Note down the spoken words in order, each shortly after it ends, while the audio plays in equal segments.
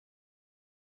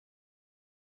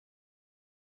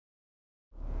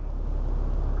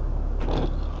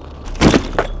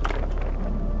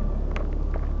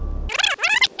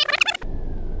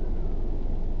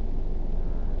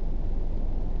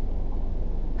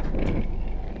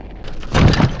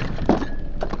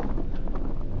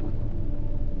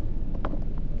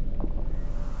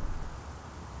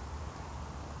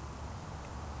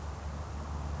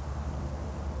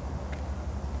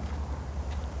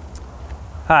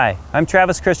Hi, I'm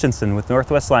Travis Christensen with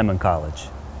Northwest Lineman College.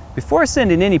 Before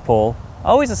ascending any pole,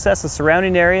 always assess the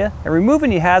surrounding area and remove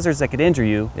any hazards that could injure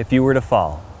you if you were to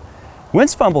fall.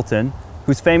 Wince Fumbleton,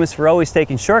 who's famous for always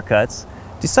taking shortcuts,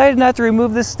 decided not to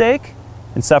remove this stake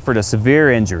and suffered a severe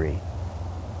injury.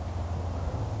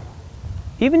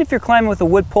 Even if you're climbing with a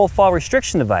wood pole fall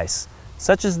restriction device,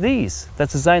 such as these,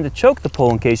 that's designed to choke the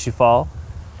pole in case you fall,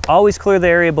 always clear the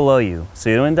area below you so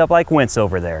you don't end up like Wince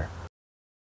over there.